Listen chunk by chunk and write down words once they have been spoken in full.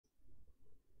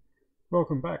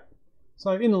Welcome back.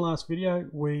 So in the last video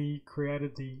we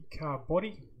created the car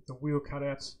body, the wheel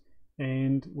cutouts,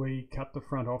 and we cut the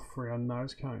front off for our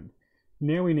nose cone.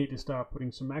 Now we need to start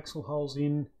putting some axle holes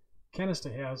in, canister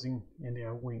housing, and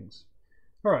our wings.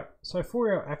 Alright, so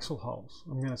for our axle holes,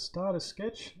 I'm going to start a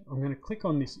sketch. I'm going to click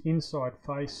on this inside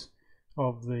face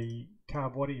of the car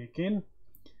body again.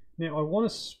 Now I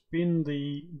want to spin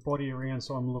the body around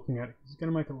so I'm looking at it. It's going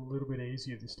to make it a little bit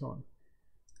easier this time.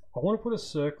 I want to put a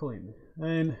circle in,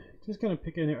 and just going to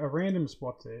pick a random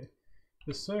spot there.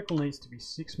 The circle needs to be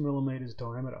 6 millimeters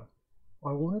diameter.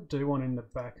 I want to do one in the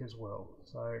back as well.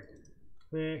 So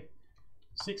there,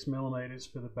 6 millimeters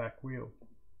for the back wheel.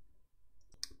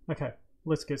 Okay,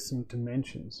 let's get some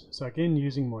dimensions. So again,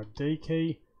 using my D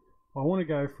key, I want to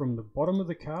go from the bottom of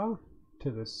the car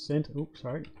to the center. Oops,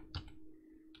 sorry. I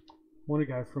want to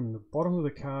go from the bottom of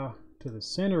the car to the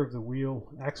center of the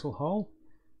wheel axle hole.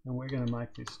 And we're going to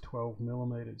make this 12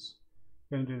 millimeters.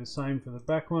 Going to do the same for the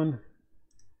back one.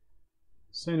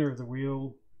 Center of the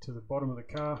wheel to the bottom of the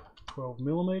car, 12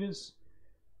 millimeters.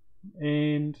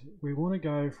 And we want to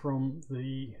go from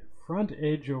the front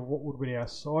edge of what would be our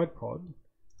side pod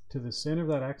to the center of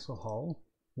that axle hole.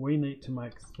 We need to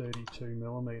make 32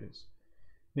 millimeters.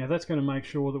 Now that's going to make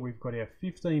sure that we've got our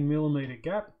 15 millimeter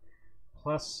gap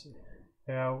plus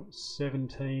our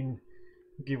 17,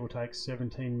 give or take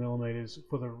 17 millimeters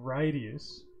for the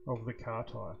radius of the car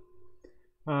tire.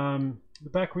 The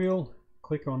back wheel,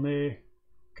 click on there,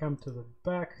 come to the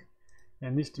back,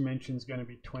 and this dimension is going to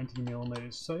be 20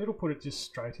 millimeters, so it'll put it just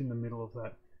straight in the middle of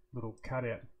that little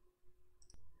cutout.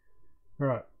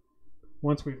 Alright,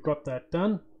 once we've got that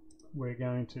done, we're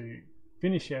going to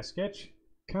finish our sketch,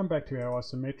 come back to our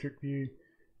isometric view.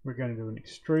 We're going to do an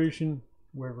extrusion.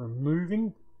 We're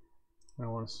removing. I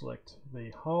want to select the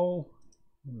hole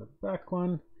in the back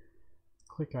one,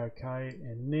 click OK,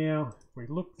 and now if we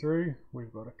look through,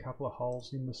 we've got a couple of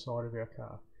holes in the side of our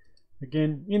car.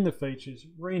 Again, in the features,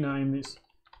 rename this,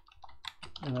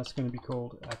 and that's going to be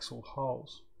called axle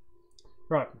holes.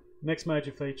 Right, next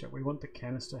major feature, we want the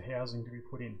canister housing to be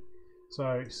put in.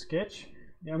 So sketch.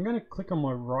 Now I'm going to click on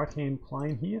my right hand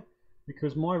plane here,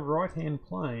 because my right hand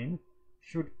plane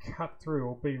should cut through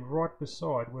or be right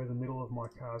beside where the middle of my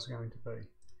car is going to be.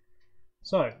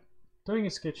 So doing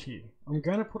a sketch here, I'm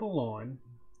going to put a line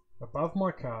above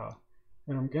my car,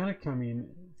 and I'm going to come in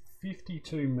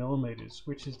 52 millimeters,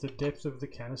 which is the depth of the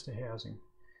canister housing.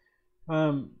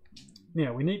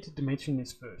 Now we need to dimension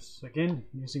this first. So again,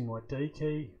 using my D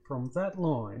key, from that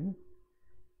line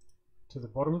to the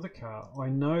bottom of the car, I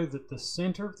know that the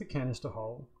center of the canister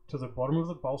hole to the bottom of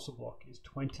the balsa block is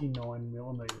 29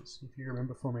 millimeters, if you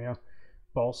remember from our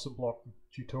balsa block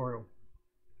tutorial.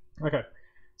 Okay.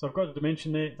 So I've got a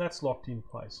dimension there, that's locked in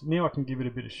place. Now I can give it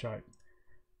a bit of shape.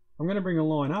 I'm going to bring a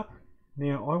line up.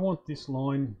 Now I want this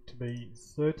line to be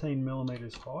 13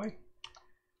 millimeters high.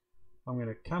 I'm going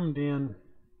to come down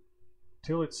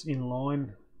till it's in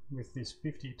line with this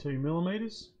 52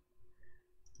 millimeters.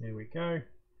 There we go.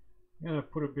 I'm going to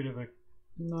put a bit of a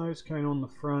nose cone on the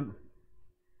front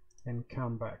and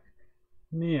come back.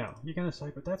 Now you're going to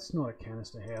say, but that's not a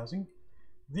canister housing.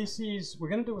 We're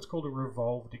going to do what's called a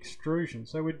revolved extrusion.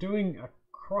 So we're doing a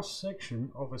cross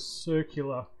section of a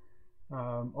circular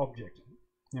object.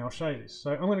 Now I'll show you this.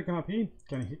 So I'm going to come up here,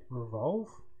 going to hit revolve.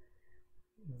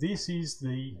 This is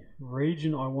the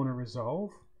region I want to resolve,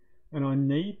 and I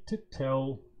need to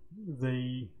tell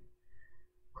the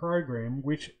program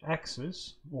which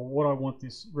axis or what I want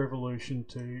this revolution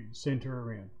to center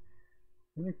around.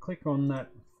 I'm going to click on that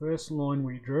first line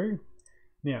we drew.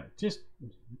 Now, just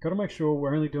got to make sure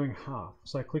we're only doing half.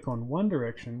 So click on one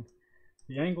direction.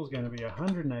 The angle is going to be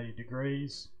 180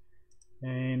 degrees,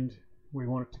 and we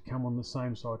want it to come on the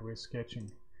same side we're sketching.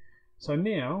 So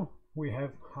now we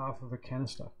have half of a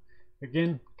canister.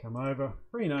 Again, come over,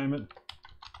 rename it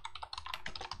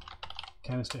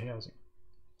canister housing.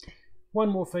 One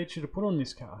more feature to put on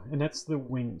this car, and that's the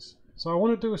wings. So I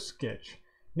want to do a sketch.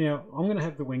 Now I'm going to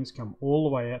have the wings come all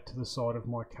the way out to the side of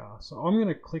my car. So I'm going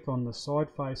to click on the side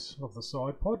face of the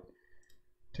side pod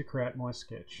to create my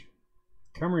sketch.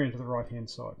 Come around to the right hand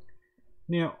side.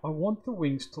 Now I want the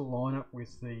wings to line up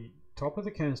with the top of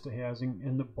the canister housing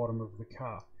and the bottom of the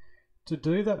car. To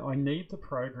do that, I need the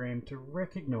program to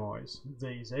recognize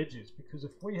these edges, because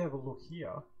if we have a look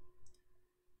here,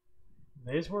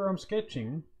 there's where I'm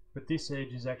sketching, but this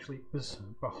edge is actually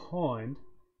behind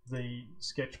the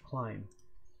sketch plane.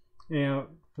 Now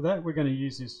for that we're going to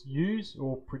use this use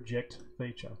or project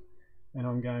feature, and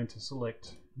I'm going to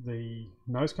select the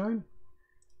nose cone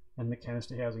and the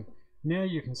canister housing. Now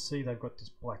you can see they've got this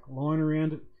black line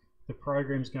around it. The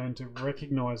program's going to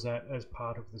recognize that as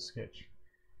part of the sketch.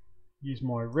 use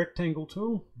my rectangle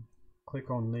tool,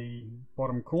 click on the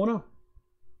bottom corner,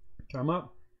 come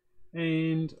up,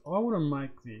 and I want to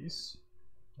make this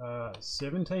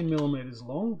 17 millimeters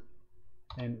long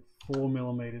and 4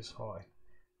 millimeters high.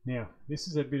 Now this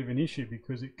is a bit of an issue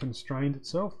because it constrained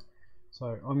itself,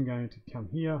 so I'm going to come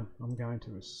here, I'm going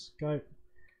to escape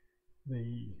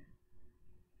the,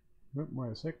 oh,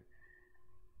 wait a sec,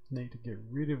 need to get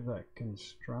rid of that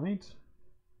constraint.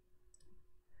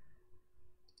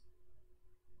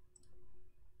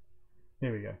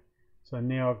 There we go. So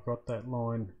now I've got that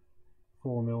line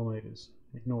 4 millimeters.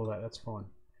 Ignore that, that's fine.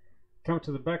 Come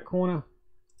to the back corner,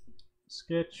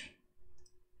 sketch,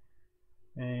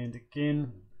 and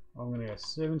again I'm going to go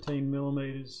 17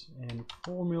 millimeters and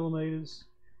 4 millimeters.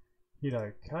 Hit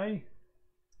OK.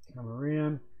 Come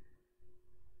around,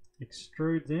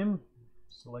 extrude them,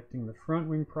 selecting the front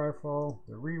wing profile,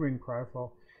 the rear wing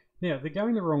profile. Now they're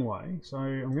going the wrong way, so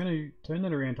I'm going to turn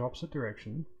that around to opposite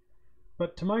direction.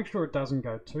 But to make sure it doesn't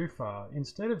go too far,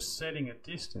 instead of setting a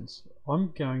distance,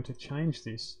 I'm going to change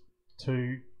this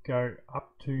to go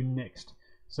up to next.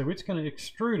 So it's going to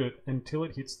extrude it until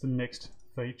it hits the next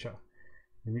feature.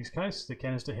 In this case, the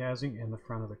canister housing and the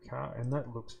front of the car, and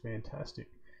that looks fantastic.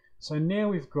 So now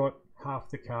we've got half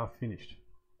the car finished.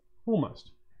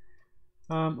 Almost.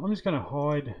 I'm just going to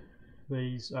hide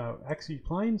these axis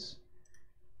planes.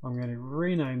 I'm going to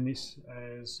rename this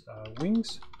as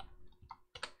wings.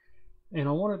 And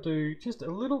I want to do just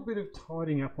a little bit of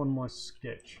tidying up on my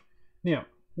sketch. Now,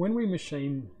 when we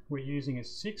machine, we're using a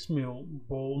 6mm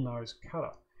ball nose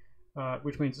cutter,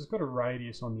 which means it's got a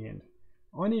radius on the end.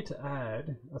 I need to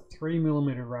add a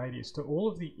 3mm radius to all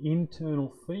of the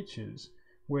internal features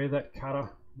where that cutter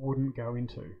wouldn't go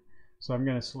into. So I'm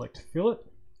going to select fillet.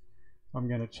 I'm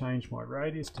going to change my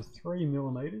radius to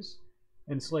 3mm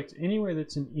and select anywhere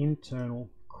that's an internal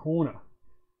corner.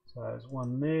 So there's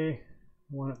one there.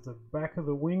 One at the back of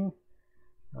the wing.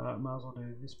 Might as well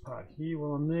do this part here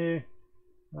while I'm there.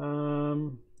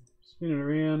 Spin it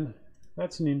around.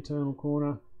 That's an internal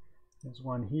corner. There's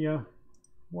one here,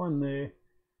 one there,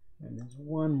 and there's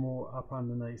one more up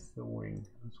underneath the wing.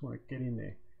 I just want to get in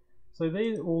there. So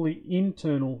these are all the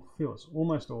internal fillets,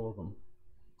 almost all of them.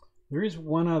 There is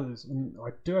one others, and I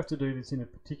do have to do this in a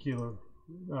particular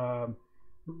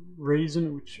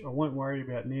reason, which I won't worry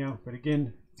about now. But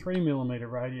again, 3mm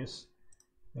radius.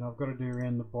 And I've got to do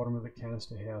around the bottom of the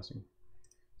canister housing.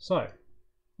 So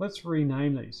let's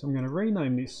rename these. I'm going to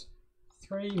rename this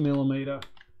 3mm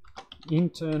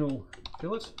internal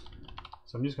fillet.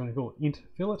 So I'm just going to call it int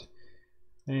fillet.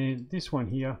 And this one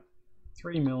here,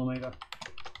 3mm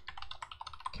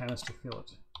canister fillet.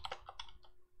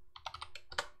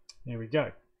 There we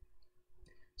go.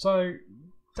 So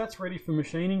that's ready for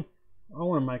machining. I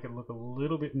want to make it look a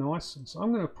little bit nice. So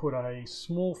I'm going to put a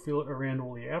small fillet around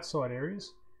all the outside areas.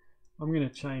 I'm going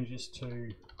to change this to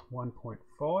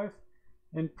 1.5,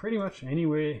 and pretty much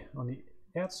anywhere on the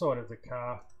outside of the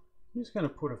car, I'm just going to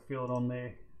put a fillet on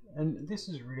there. And this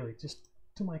is really just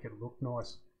to make it look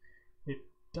nice. It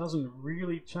doesn't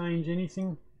really change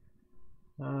anything.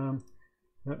 And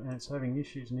it's having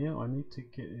issues now. I need to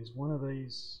get, is one of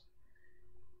these,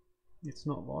 it's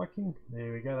not liking.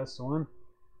 There we go, that's the one.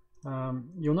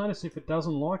 You'll notice if it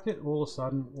doesn't like it, all of a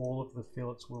sudden all of the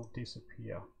fillets will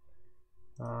disappear.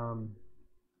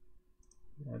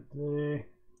 There,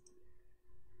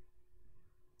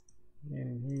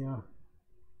 in here.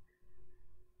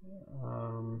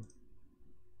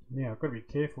 Now I've got to be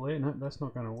careful there. No, that's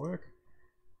not going to work.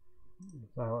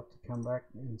 So I'll have to come back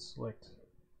and select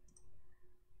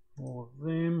all of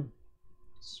them.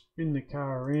 Spin the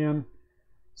car around.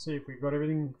 See if we've got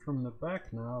everything from the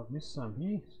back. No, I've missed some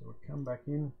here. So we'll come back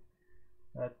in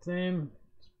at them.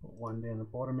 Let's put one down the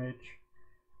bottom edge.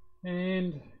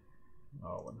 And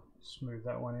I'll smooth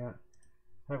that one out.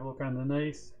 Have a look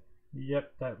underneath.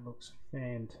 Yep, that looks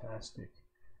fantastic.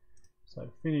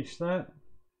 So finish that.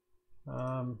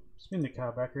 Spin the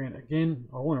car back around. Again,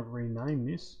 I want to rename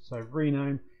this. So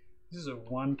rename. This is a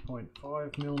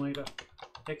 1.5mm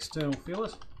external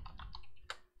fillet.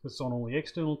 That's on all the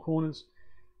external corners.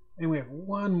 And we have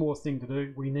one more thing to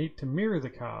do. We need to mirror the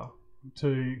car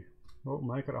to, well,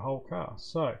 make it a whole car.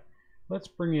 So let's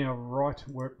bring our right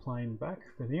work plane back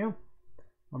for now.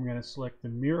 I'm going to select the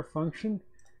mirror function.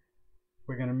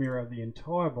 We're going to mirror the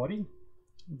entire body.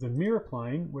 The mirror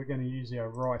plane, we're going to use our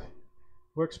right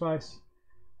workspace.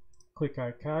 Click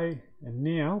OK, and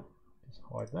now, just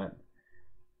hide that,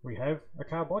 we have a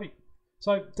car body.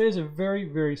 So there's a very,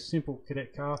 very simple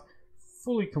cadet car,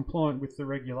 fully compliant with the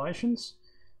regulations,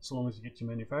 so long as you get your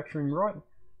manufacturing right.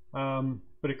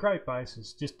 But a great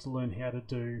basis just to learn how to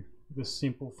do the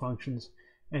simple functions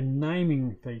and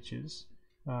naming features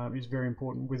is very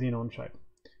important within Onshape.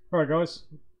 Alright guys,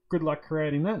 good luck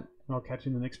creating that, and I'll catch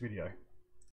you in the next video.